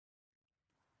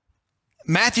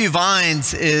Matthew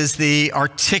Vines is the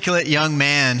articulate young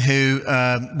man who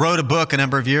wrote a book a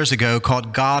number of years ago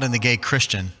called God and the Gay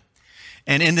Christian.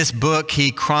 And in this book,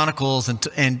 he chronicles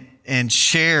and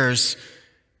shares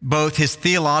both his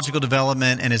theological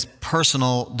development and his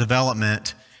personal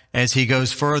development as he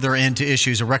goes further into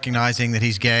issues of recognizing that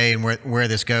he's gay and where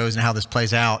this goes and how this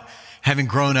plays out, having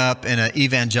grown up in an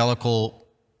evangelical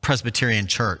Presbyterian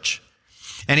church.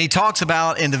 And he talks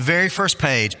about in the very first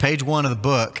page 1 of the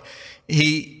book,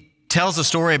 he tells a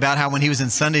story about how when he was in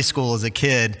Sunday school as a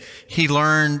kid, he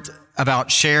learned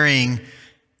about sharing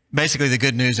basically the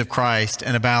good news of Christ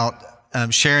and about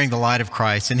sharing the light of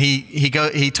Christ. And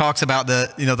he talks about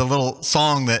the little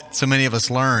song that so many of us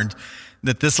learned,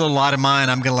 that this little light of mine,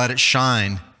 I'm going to let it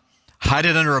shine. Hide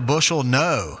it under a bushel?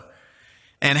 No.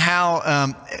 And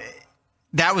how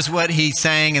that was what he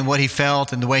sang and what he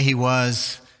felt and the way he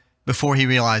was before he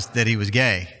realized that he was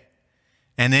gay.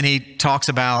 And then he talks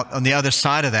about, on the other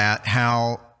side of that,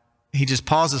 how he just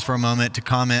pauses for a moment to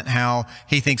comment how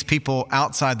he thinks people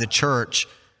outside the church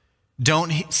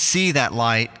don't see that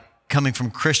light coming from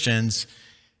Christians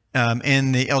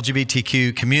in the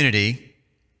LGBTQ community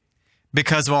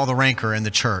because of all the rancor in the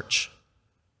church.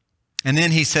 And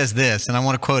then he says this, and I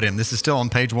want to quote him. This is still on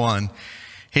page 1.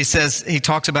 He says, he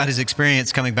talks about his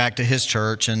experience coming back to his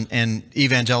church and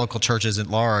evangelical churches at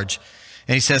large.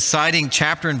 And he says, citing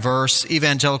chapter and verse,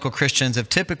 evangelical Christians have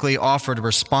typically offered a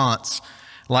response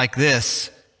like this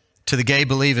to the gay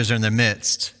believers in their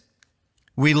midst.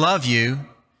 We love you.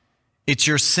 It's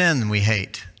your sin we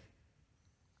hate.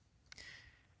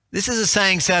 This is a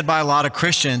saying said by a lot of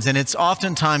Christians, and it's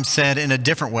oftentimes said in a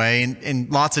different way in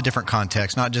lots of different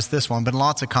contexts, not just this one, but in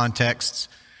lots of contexts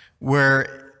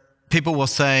where people will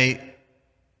say,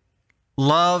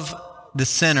 love the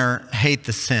sinner, hate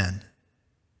the sin.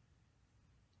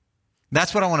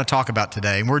 That's what I want to talk about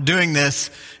today. And we're doing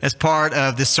this as part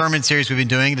of this sermon series we've been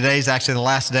doing. Today is actually the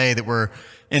last day that we're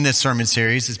in this sermon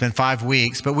series. It's been 5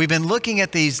 weeks, but we've been looking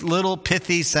at these little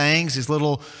pithy sayings, these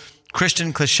little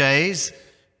Christian cliches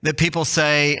that people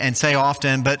say and say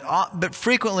often, but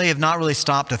frequently have not really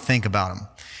stopped to think about them.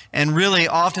 And really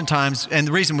oftentimes, and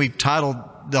the reason we've titled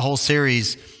the whole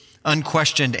series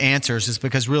Unquestioned Answers is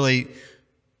because really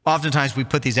oftentimes we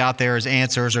put these out there as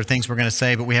answers or things we're going to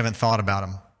say, but we haven't thought about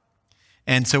them.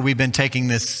 And so we've been taking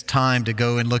this time to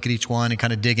go and look at each one and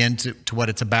kind of dig into what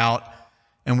it's about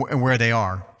and where they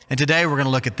are. And today we're going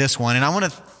to look at this one. And I want to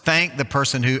thank the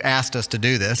person who asked us to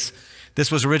do this.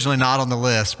 This was originally not on the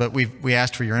list, but we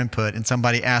asked for your input and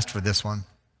somebody asked for this one.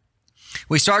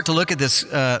 We start to look at this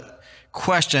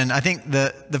question. I think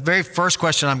the very first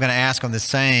question I'm going to ask on this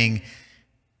saying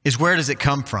is, where does it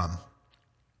come from?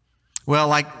 Well,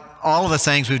 like all of the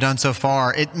sayings we've done so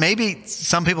far, maybe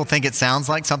some people think it sounds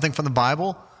like something from the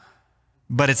Bible,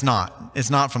 but it's not. It's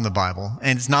not from the Bible.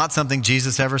 And it's not something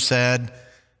Jesus ever said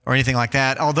or anything like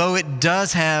that, although it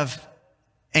does have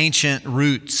ancient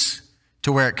roots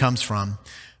to where it comes from.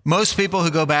 Most people who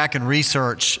go back and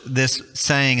research this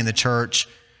saying in the church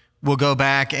will go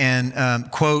back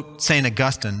and quote St.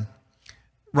 Augustine,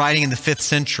 writing in the 5th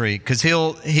century, because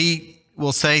he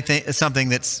will say something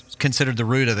that's considered the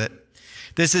root of it.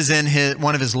 This is in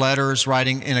one of his letters,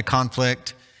 writing in a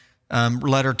conflict,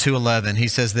 letter 211. He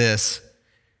says this,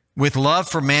 with love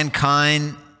for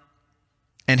mankind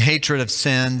and hatred of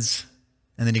sins,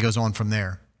 and then he goes on from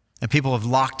there. And people have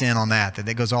locked in on that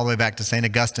it goes all the way back to St.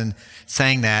 Augustine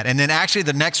saying that. And then actually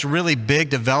the next really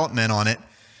big development on it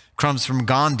comes from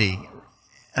Gandhi,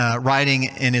 writing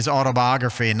in his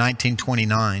autobiography in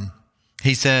 1929.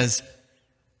 He says,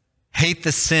 hate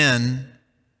the sin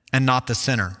and not the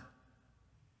sinner.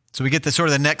 So we get the sort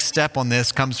of the next step on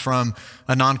this comes from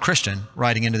a non-Christian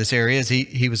writing into this area as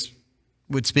he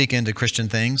would speak into Christian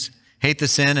things. Hate the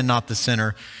sin and not the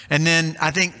sinner. And then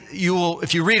I think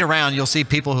if you read around, you'll see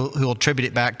people who will attribute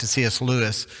it back to C.S.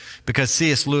 Lewis, because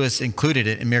C.S. Lewis included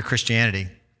it in Mere Christianity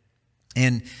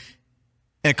in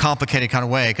a complicated kind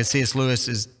of way, because C.S. Lewis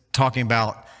is talking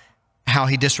about how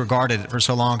he disregarded it for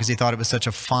so long because he thought it was such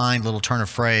a fine little turn of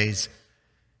phrase.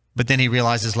 But then he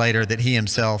realizes later that he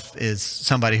himself is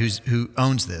somebody who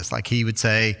owns this. Like he would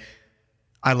say,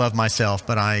 I love myself,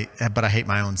 but I hate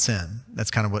my own sin. That's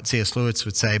kind of what C.S. Lewis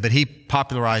would say. But he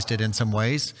popularized it in some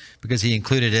ways because he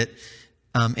included it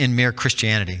in Mere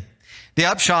Christianity. The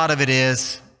upshot of it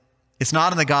is, it's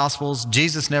not in the Gospels.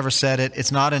 Jesus never said it.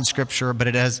 It's not in Scripture, but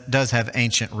it does have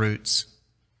ancient roots.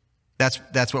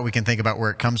 That's what we can think about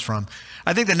where it comes from.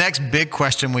 I think the next big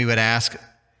question we would ask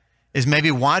is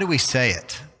maybe, why do we say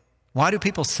it? Why do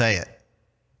people say it?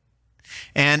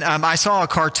 And I saw a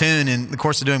cartoon in the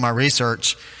course of doing my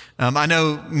research I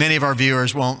know many of our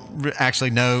viewers won't actually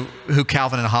know who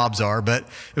Calvin and Hobbes are, but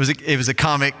it was a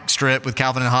comic strip with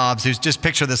Calvin and Hobbes, who's just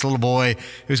picture this little boy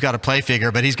who's got a play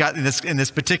figure, but he's got in this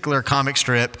particular comic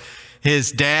strip,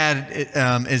 his dad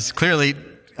is clearly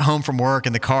home from work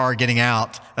in the car, getting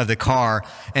out of the car,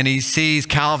 and he sees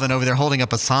Calvin over there holding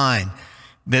up a sign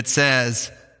that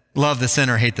says, "Love the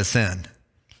sinner, hate the sin."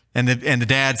 And the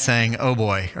dad saying, "Oh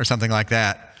boy," or something like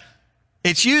that.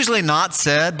 It's usually not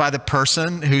said by the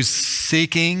person who's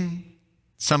seeking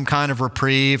some kind of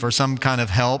reprieve or some kind of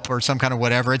help or some kind of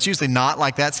whatever. It's usually not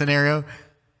like that scenario.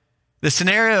 The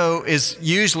scenario is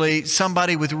usually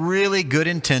somebody with really good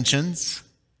intentions,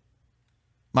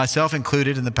 myself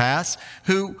included in the past,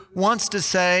 who wants to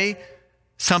say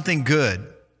something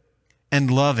good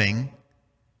and loving,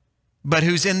 but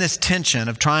who's in this tension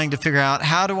of trying to figure out,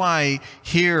 how do I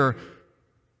hear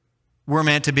we're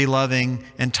meant to be loving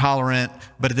and tolerant,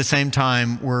 but at the same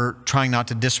time, we're trying not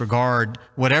to disregard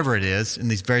whatever it is in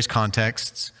these various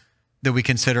contexts that we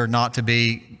consider not to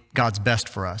be God's best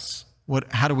for us.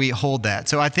 How do we hold that?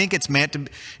 So I think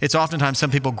it's oftentimes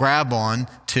some people grab on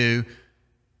to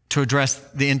address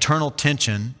the internal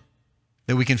tension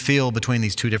that we can feel between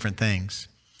these two different things.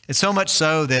 It's so much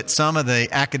so that some of the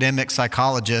academic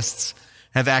psychologists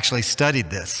have actually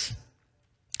studied this.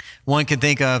 One can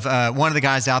think of one of the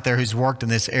guys out there who's worked in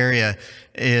this area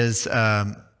is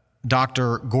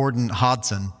Dr. Gordon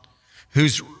Hodson,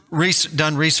 who's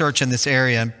done research in this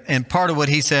area. And part of what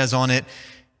he says on it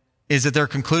is that their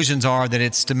conclusions are that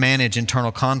it's to manage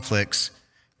internal conflicts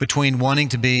between wanting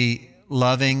to be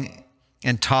loving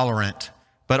and tolerant,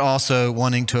 but also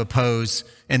wanting to oppose,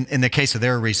 in the case of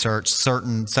their research,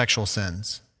 certain sexual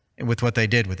sins with what they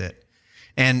did with it.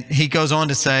 And he goes on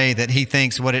to say that he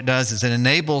thinks what it does is it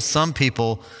enables some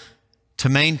people to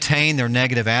maintain their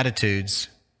negative attitudes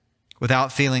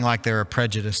without feeling like they're a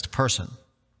prejudiced person.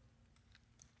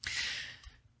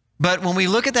 But when we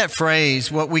look at that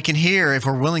phrase, what we can hear, if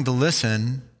we're willing to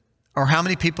listen, are how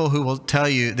many people who will tell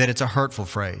you that it's a hurtful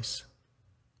phrase,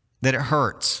 that it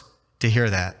hurts to hear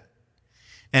that.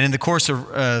 And in the course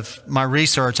of my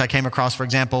research, I came across, for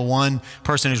example, one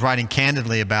person who's writing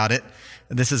candidly about it.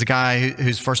 This is a guy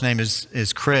whose first name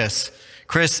is Chris.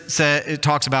 Chris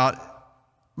talks about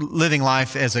living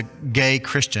life as a gay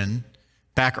Christian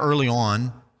back early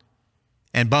on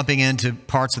and bumping into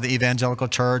parts of the evangelical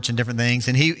church and different things.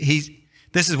 And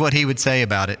this is what he would say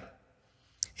about it.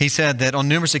 He said that on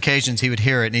numerous occasions he would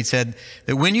hear it, and he said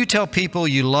that when you tell people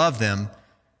you love them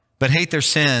but hate their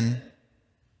sin,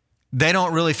 they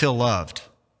don't really feel loved.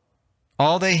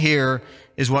 All they hear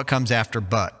is what comes after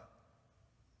 "but."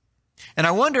 And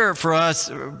I wonder for us,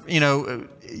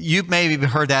 you've maybe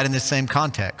heard that in the same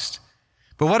context.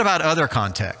 But what about other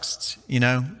contexts?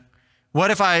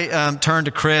 What if I turn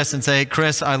to Chris and say,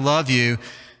 "Chris, I love you,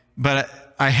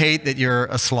 but I hate that you're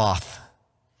a sloth"?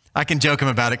 I can joke him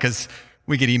about it because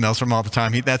we get emails from him all the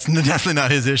time. That's definitely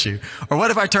not his issue. Or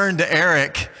what if I turn to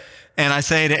Eric and I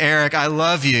say to Eric, "I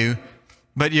love you,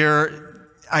 but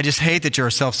I just hate that you're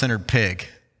a self-centered pig"?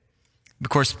 Of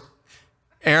course,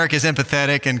 Eric is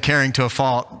empathetic and caring to a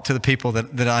fault to the people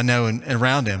that I know and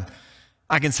around him.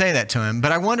 I can say that to him.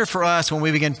 But I wonder for us, when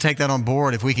we begin to take that on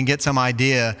board, if we can get some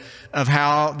idea of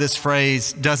how this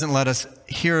phrase doesn't let us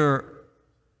hear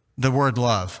the word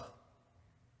love.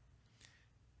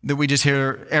 That we just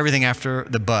hear everything after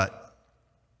the "but."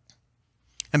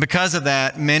 And because of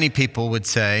that, many people would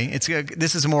say,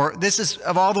 this is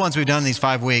of all the ones we've done in these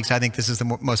 5 weeks, I think this is the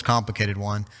most complicated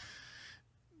one.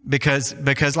 Because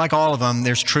like all of them,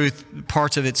 there's truth,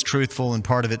 parts of it's truthful and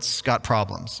part of it's got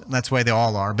problems. And that's the way they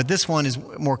all are. But this one is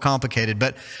more complicated.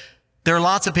 But there are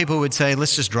lots of people who would say,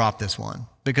 let's just drop this one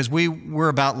because we're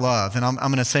about love. And I'm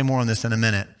going to say more on this in a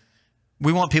minute.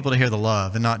 We want people to hear the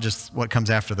love and not just what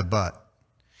comes after the "but."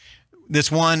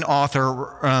 This one author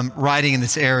writing in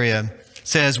this area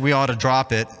says we ought to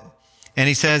drop it. And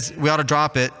he says we ought to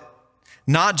drop it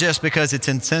not just because it's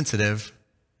insensitive.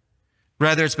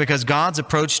 Rather, it's because God's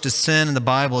approach to sin in the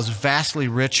Bible is vastly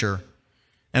richer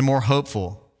and more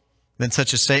hopeful than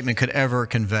such a statement could ever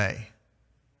convey.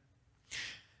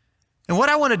 And what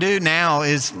I want to do now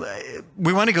is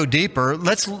we want to go deeper.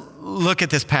 Let's look at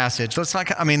this passage.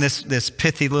 This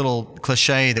pithy little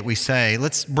cliche that we say.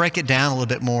 Let's break it down a little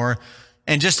bit more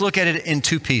and just look at it in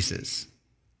two pieces.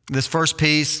 This first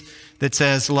piece that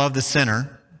says, "Love the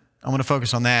sinner," I want to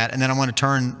focus on that. And then I want to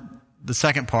turn the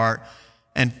second part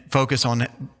and focus on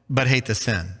 "but hate the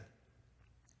sin."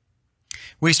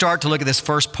 We start to look at this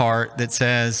first part that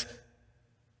says,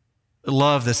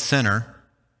 "Love the sinner,"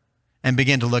 and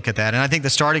begin to look at that. And I think the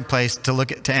starting place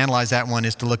to analyze that one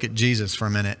is to look at Jesus for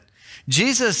a minute.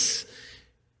 Jesus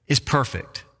is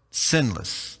perfect.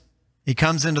 sinless. He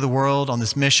comes into the world on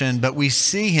this mission, but we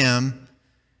see him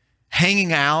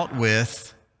hanging out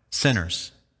with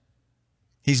sinners.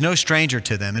 He's no stranger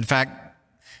to them. In fact,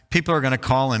 people are going to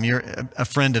call him, you're a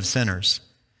friend of sinners.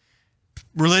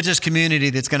 Religious community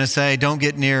that's going to say, don't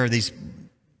get near these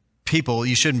people,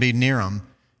 you shouldn't be near them.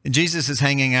 And Jesus is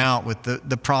hanging out with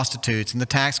the prostitutes and the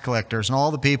tax collectors and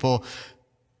all the people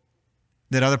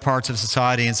that other parts of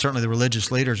society and certainly the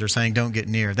religious leaders are saying, don't get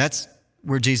near. That's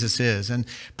where Jesus is. And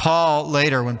Paul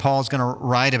later, when Paul's going to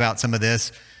write about some of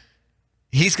this,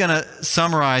 he's going to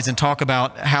summarize and talk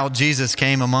about how Jesus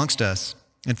came amongst us.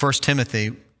 In 1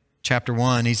 Timothy chapter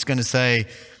 1, he's going to say,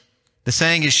 the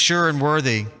saying is sure and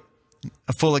worthy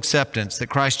of full acceptance, that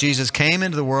Christ Jesus came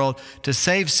into the world to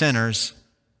save sinners,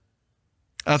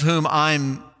 of whom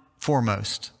I'm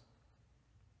foremost.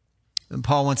 And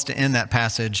Paul wants to end that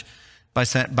passage by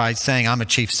saying, I'm a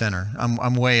chief sinner.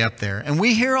 I'm way up there. And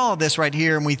we hear all this right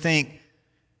here and we think,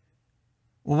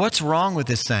 well, what's wrong with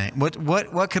this saying?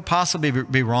 What could possibly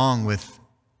be wrong with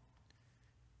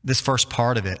this first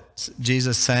part of it?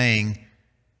 Jesus saying,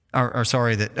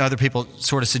 that other people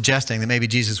sort of suggesting that maybe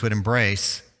Jesus would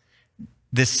embrace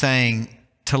this saying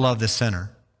to love the sinner.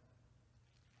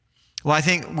 Well, I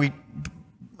think we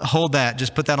hold that,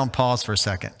 just put that on pause for a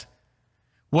second.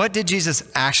 What did Jesus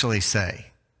actually say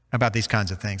about these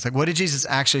kinds of things? Like, what did Jesus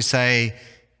actually say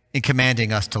in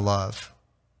commanding us to love?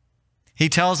 He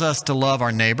tells us to love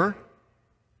our neighbor.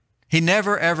 He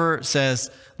never, ever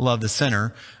says love the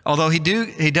sinner, although he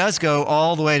does go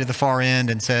all the way to the far end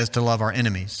and says to love our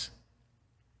enemies.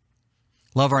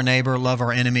 Love our neighbor, love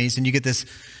our enemies, and you get this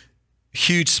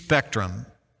huge spectrum.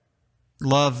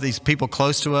 Love these people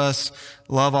close to us,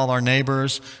 love all our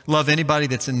neighbors, love anybody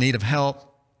that's in need of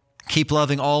help. Keep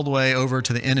loving all the way over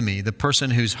to the enemy, the person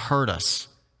who's hurt us.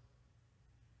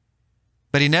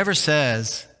 But he never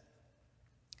says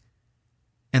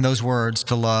in those words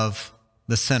to love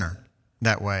the sinner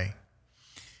that way.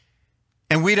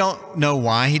 And we don't know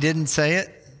why he didn't say it,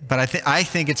 but I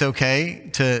think it's okay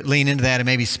to lean into that and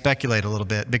maybe speculate a little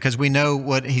bit because we know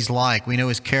what he's like. We know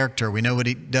his character. We know what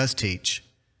he does teach.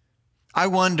 I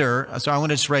wonder, so I want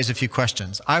to just raise a few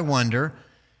questions. I wonder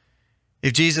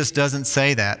if Jesus doesn't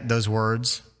say those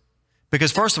words,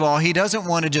 because first of all, he doesn't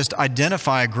want to just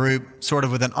identify a group sort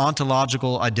of with an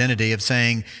ontological identity of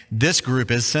saying this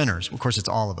group is sinners. Of course, it's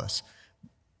all of us.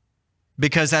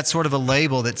 Because that's sort of a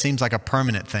label that seems like a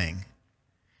permanent thing.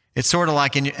 It's sort of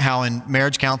like how in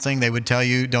marriage counseling, they would tell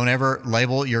you, don't ever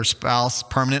label your spouse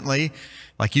permanently,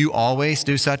 like you always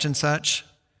do such and such,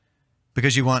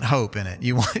 because you want hope in it.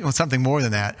 You want something more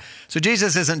than that. So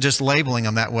Jesus isn't just labeling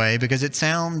them that way because it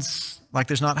sounds like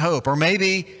there's not hope. Or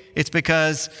maybe it's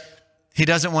because he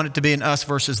doesn't want it to be an us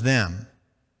versus them.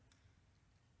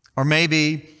 Or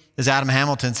maybe, as Adam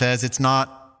Hamilton says,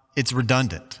 it's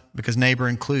redundant because neighbor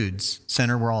includes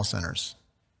sinner, we're all sinners.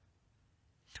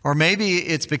 Or maybe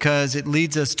it's because it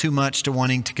leads us too much to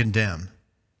wanting to condemn.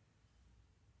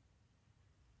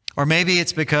 Or maybe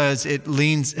it's because it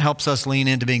helps us lean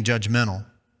into being judgmental.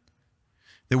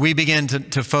 That we begin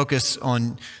to focus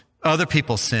on other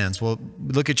people's sins. Well,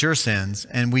 look at your sins,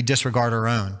 and we disregard our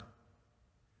own.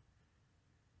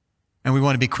 And we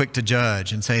want to be quick to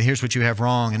judge and say, here's what you have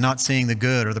wrong, and not seeing the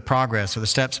good or the progress or the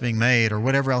steps being made or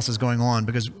whatever else is going on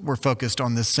because we're focused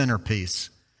on the centerpiece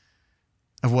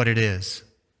of what it is.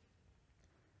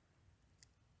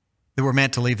 That we're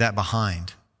meant to leave that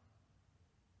behind.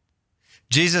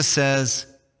 Jesus says,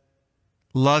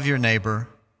 love your neighbor,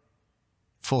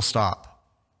 full stop.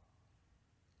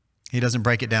 He doesn't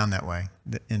break it down that way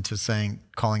into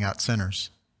calling out sinners.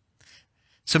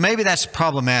 So maybe that's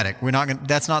problematic.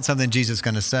 That's not something Jesus is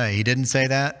going to say. He didn't say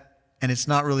that, and it's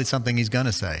not really something he's going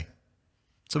to say.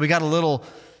 So we got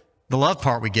the love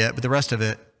part we get, but the rest of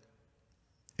it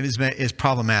is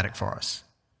problematic for us.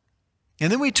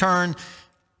 And then we turn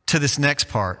to this next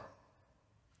part.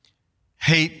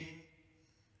 Hate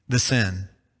the sin.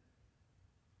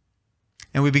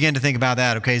 And we begin to think about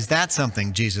that. Okay, is that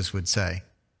something Jesus would say?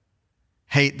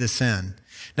 Hate the sin.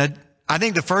 Now, I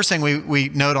think the first thing we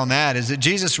note on that is that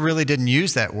Jesus really didn't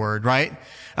use that word, right?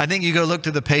 I think you go look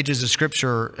through the pages of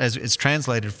Scripture as it's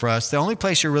translated for us. The only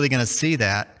place you're really going to see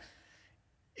that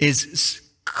is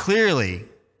clearly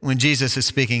when Jesus is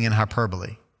speaking in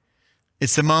hyperbole.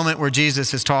 It's the moment where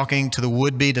Jesus is talking to the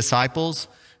would-be disciples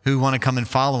who want to come and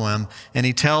follow him, and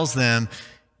he tells them,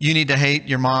 you need to hate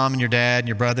your mom and your dad and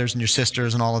your brothers and your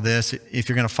sisters and all of this if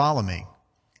you're going to follow me.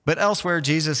 But elsewhere,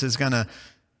 Jesus is going to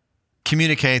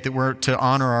communicate that we're to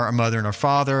honor our mother and our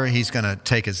father. He's going to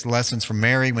take his lessons from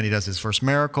Mary when he does his first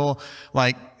miracle.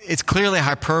 Like, it's clearly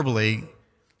hyperbole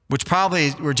which probably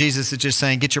is where Jesus is just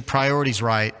saying, get your priorities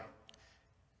right,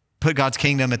 put God's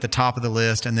kingdom at the top of the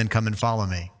list, and then come and follow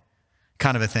me,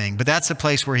 kind of a thing. But that's the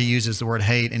place where he uses the word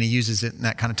hate, and he uses it in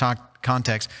that kind of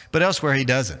context. But elsewhere, he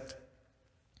doesn't.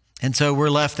 And so we're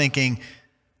left thinking,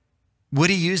 would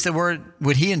he use the word,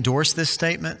 would he endorse this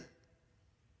statement?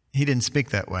 He didn't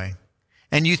speak that way.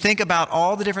 And you think about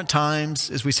all the different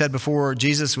times, as we said before,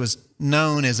 Jesus was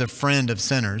known as a friend of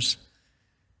sinners.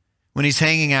 When he's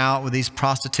hanging out with these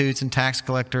prostitutes and tax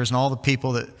collectors and all the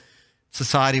people that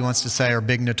society wants to say are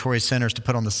big notorious sinners to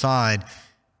put on the side,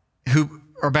 who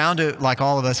are bound to, like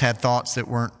all of us, had thoughts that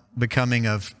weren't becoming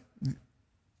of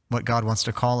what God wants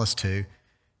to call us to.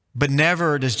 But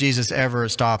never does Jesus ever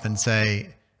stop and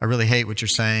say, I really hate what you're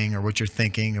saying or what you're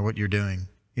thinking or what you're doing.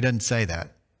 He doesn't say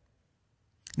that.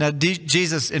 Now,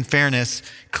 Jesus, in fairness,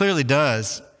 clearly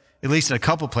does, at least in a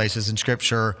couple places in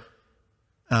Scripture,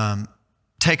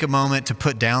 take a moment to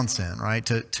put down sin, right?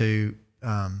 To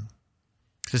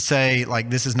say, like,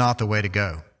 this is not the way to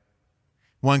go.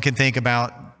 One can think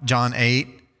about John 8,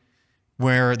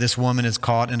 where this woman is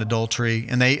caught in adultery,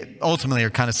 and they ultimately are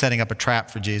kind of setting up a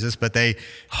trap for Jesus, but they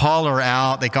haul her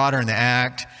out. They got her in the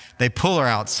act. They pull her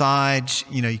outside.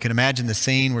 You know, you can imagine the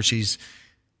scene where she's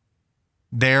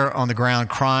there on the ground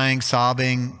crying,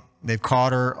 sobbing. They've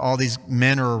caught her. All these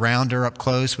men are around her up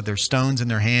close with their stones in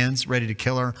their hands, ready to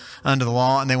kill her under the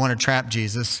law, and they want to trap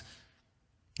Jesus.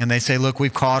 And they say, look,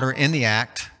 we've caught her in the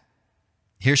act.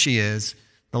 Here she is.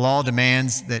 The law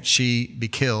demands that she be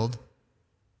killed.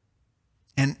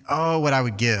 And oh, what I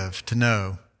would give to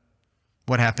know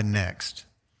what happened next.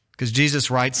 Because Jesus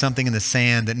writes something in the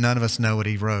sand that none of us know what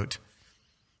he wrote.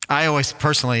 I always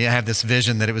personally have this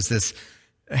vision that it was this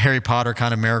Harry Potter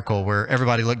kind of miracle where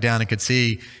everybody looked down and could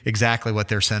see exactly what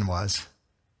their sin was.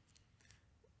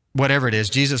 Whatever it is,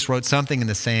 Jesus wrote something in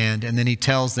the sand, and then he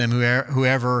tells them,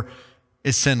 whoever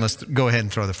is sinless, go ahead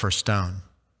and throw the first stone.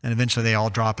 And eventually they all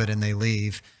drop it and they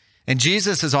leave. And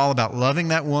Jesus is all about loving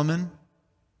that woman,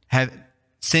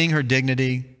 seeing her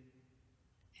dignity,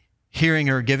 hearing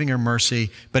her, giving her mercy.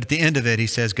 But at the end of it, he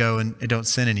says, go and don't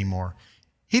sin anymore.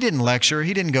 He didn't lecture.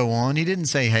 He didn't go on. He didn't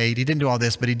say hate. He didn't do all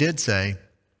this, but he did say,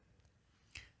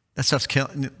 that stuff's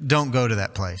killing. Don't go to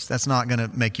that place. That's not going to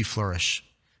make you flourish.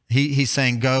 He's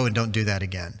saying, go and don't do that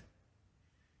again.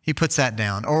 He puts that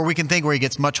down. Or we can think where he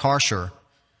gets much harsher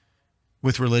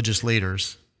with religious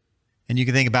leaders. And you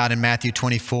can think about in Matthew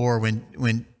 24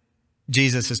 when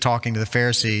Jesus is talking to the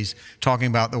Pharisees, talking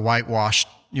about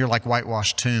you're like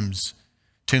whitewashed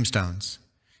tombstones.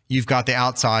 You've got the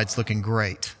outsides looking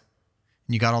great.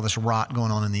 And you got all this rot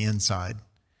going on in the inside.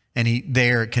 And he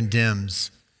there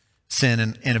condemns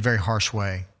sin in a very harsh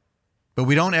way. But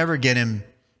we don't ever get him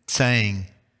saying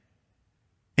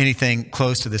anything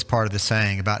close to this part of the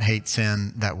saying about hate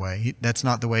sin that way. That's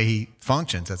not the way he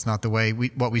functions. That's not the way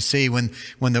what we see when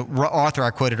the author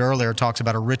I quoted earlier talks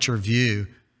about a richer view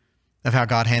of how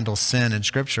God handles sin in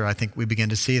Scripture. I think we begin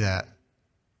to see that.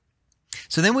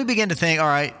 So then we begin to think, all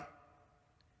right,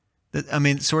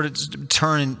 sort of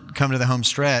turn and come to the home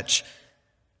stretch.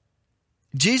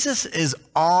 Jesus is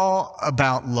all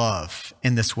about love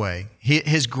in this way.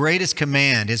 His greatest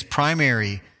command, his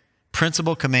primary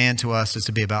principal command to us is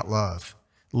to be about love.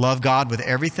 Love God with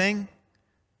everything.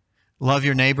 Love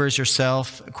your neighbor as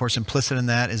yourself. Of course, implicit in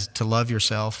that is to love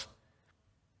yourself.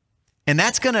 And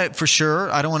that's going to, for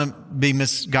sure, I don't want to be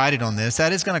misguided on this,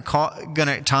 that is going to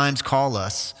at times call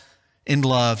us in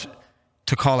love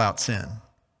to call out sin.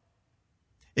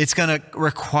 It's going to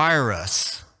require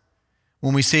us,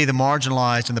 when we see the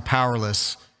marginalized and the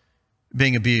powerless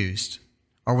being abused,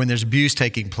 or when there's abuse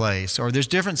taking place, or there's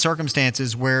different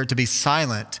circumstances where to be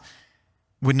silent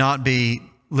would not be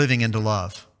living into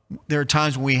love. There are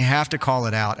times when we have to call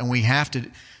it out and we have to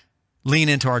lean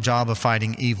into our job of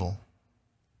fighting evil.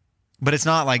 But it's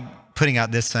not like putting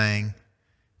out this saying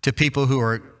to people who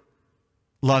are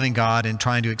loving God and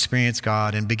trying to experience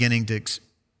God and beginning to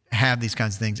have these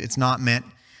kinds of things. It's not meant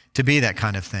to be that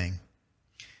kind of thing.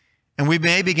 And we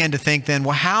may begin to think then,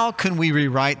 well, how can we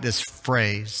rewrite this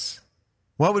phrase?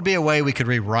 What would be a way we could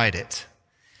rewrite it?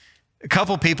 A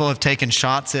couple people have taken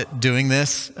shots at doing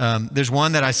this. There's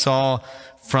one that I saw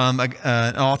from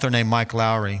an author named Mike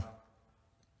Lowry.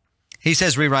 He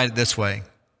says, rewrite it this way.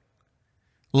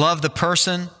 Love the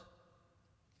person,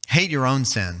 hate your own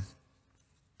sin.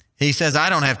 He says, I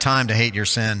don't have time to hate your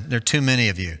sin. There are too many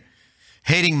of you.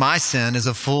 Hating my sin is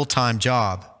a full-time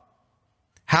job.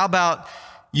 How about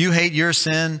you hate your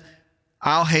sin,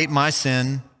 I'll hate my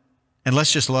sin, and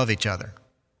let's just love each other.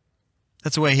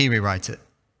 That's the way he rewrites it.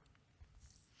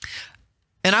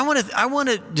 And I want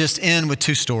to just end with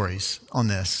two stories on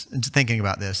this, and thinking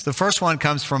about this. The first one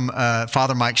comes from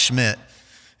Father Mike Schmidt,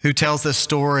 who tells this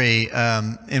story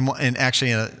in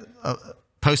actually a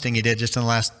posting he did just in the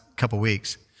last couple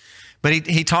weeks. But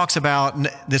he talks about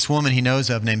this woman he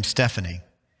knows of named Stephanie.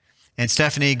 And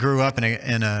Stephanie grew up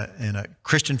in a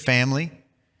Christian family.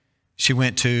 She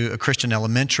went to a Christian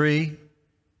elementary,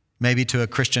 maybe to a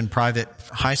Christian private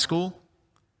high school.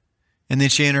 And then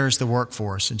she enters the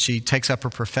workforce and she takes up her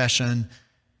profession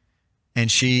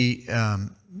and she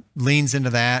leans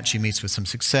into that. She meets with some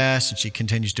success and she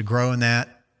continues to grow in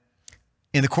that.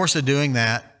 In the course of doing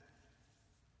that,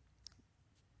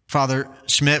 Father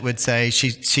Schmidt would say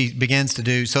she begins to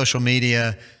do social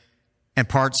media and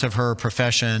parts of her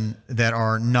profession that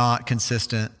are not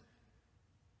consistent,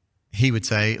 he would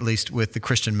say, at least with the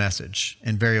Christian message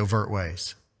in very overt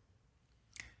ways.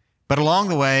 But along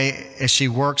the way, as she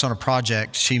works on a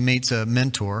project, she meets a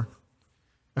mentor,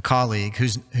 a colleague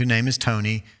whose name is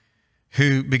Tony,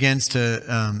 who begins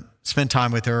to spend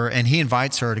time with her, and he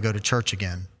invites her to go to church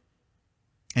again.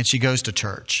 And she goes to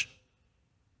church.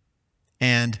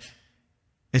 And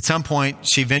at some point,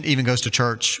 she even goes to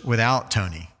church without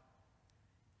Tony.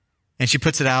 And she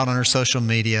puts it out on her social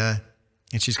media,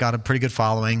 and she's got a pretty good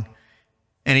following.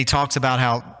 And he talks about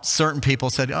how certain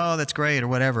people said, oh, that's great, or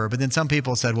whatever. But then some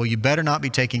people said, well, you better not be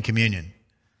taking communion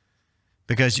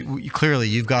because clearly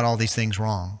you've got all these things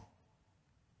wrong.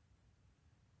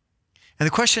 And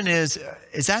the question is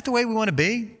that the way we want to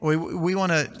be? We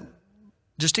want to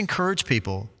just encourage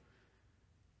people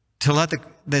to let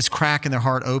this crack in their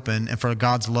heart open and for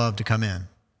God's love to come in.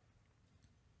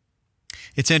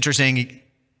 It's interesting,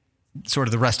 sort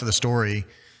of the rest of the story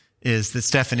is that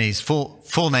Stephanie's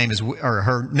full name is, or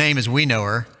her name as we know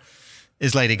her,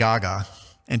 is Lady Gaga,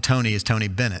 and Tony is Tony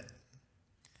Bennett.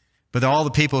 But all the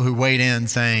people who weighed in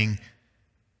saying,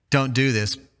 don't do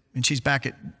this, and she's back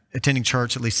at attending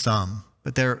church, at least some,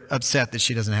 but they're upset that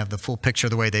she doesn't have the full picture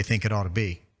the way they think it ought to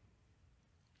be.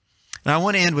 And I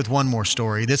want to end with one more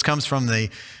story. This comes from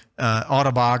the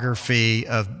autobiography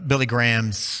of Billy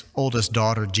Graham's oldest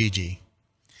daughter, Gigi.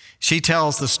 She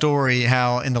tells the story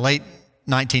how in the late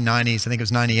 1990s, I think it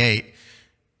was 98,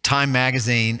 Time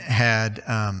Magazine had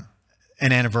an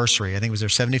anniversary. I think it was their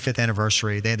 75th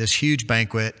anniversary. They had this huge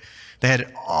banquet. They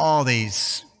had all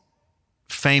these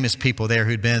famous people there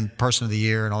who'd been Person of the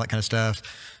Year and all that kind of stuff.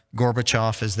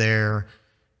 Gorbachev is there.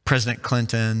 President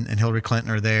Clinton and Hillary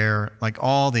Clinton are there. Like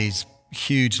all these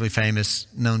hugely famous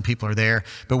known people are there.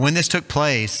 But when this took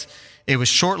place, it was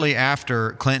shortly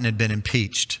after Clinton had been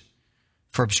impeached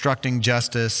for obstructing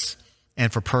justice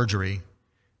and for perjury.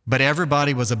 But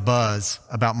everybody was abuzz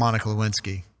about Monica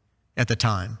Lewinsky at the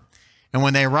time. And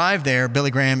when they arrived there, Billy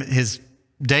Graham, his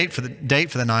date for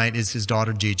the night is his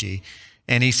daughter Gigi.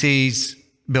 And he sees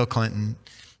Bill Clinton.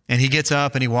 And he gets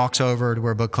up and he walks over to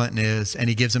where Bill Clinton is and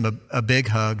he gives him a big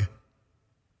hug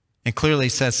and clearly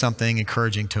says something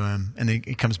encouraging to him. And then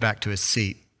he comes back to his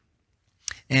seat.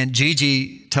 And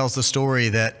Gigi tells the story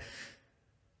that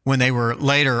when they were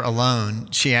later alone,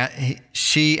 she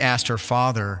asked her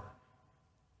father,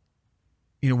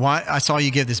 you know, why I saw you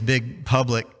give this big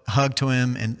public hug to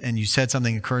him and you said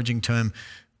something encouraging to him.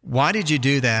 Why did you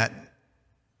do that?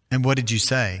 And what did you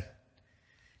say?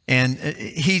 And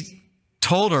he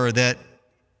told her that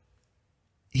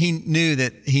he knew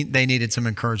that they needed some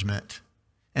encouragement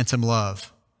and some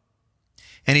love.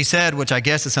 And he said, which I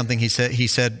guess is something he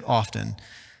said often,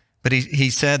 but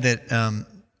he said that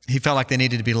he felt like they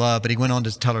needed to be loved, but he went on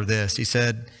to tell her this. He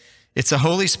said, it's the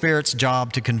Holy Spirit's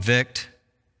job to convict,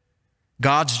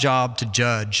 God's job to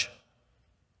judge.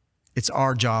 It's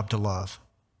our job to love.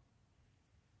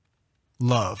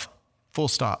 Love. Full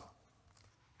stop.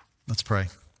 Let's pray.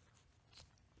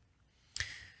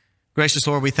 Gracious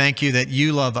Lord, we thank you that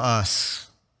you love us.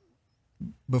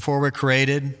 Before we're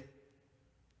created,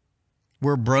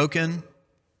 we're broken,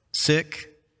 sick,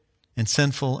 and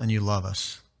sinful, and you love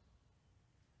us.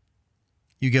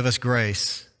 You give us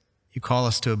grace. You call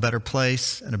us to a better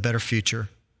place and a better future.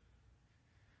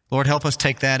 Lord, help us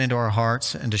take that into our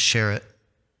hearts and to share it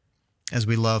as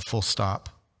we love full stop.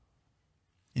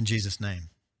 In Jesus' name,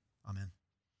 amen.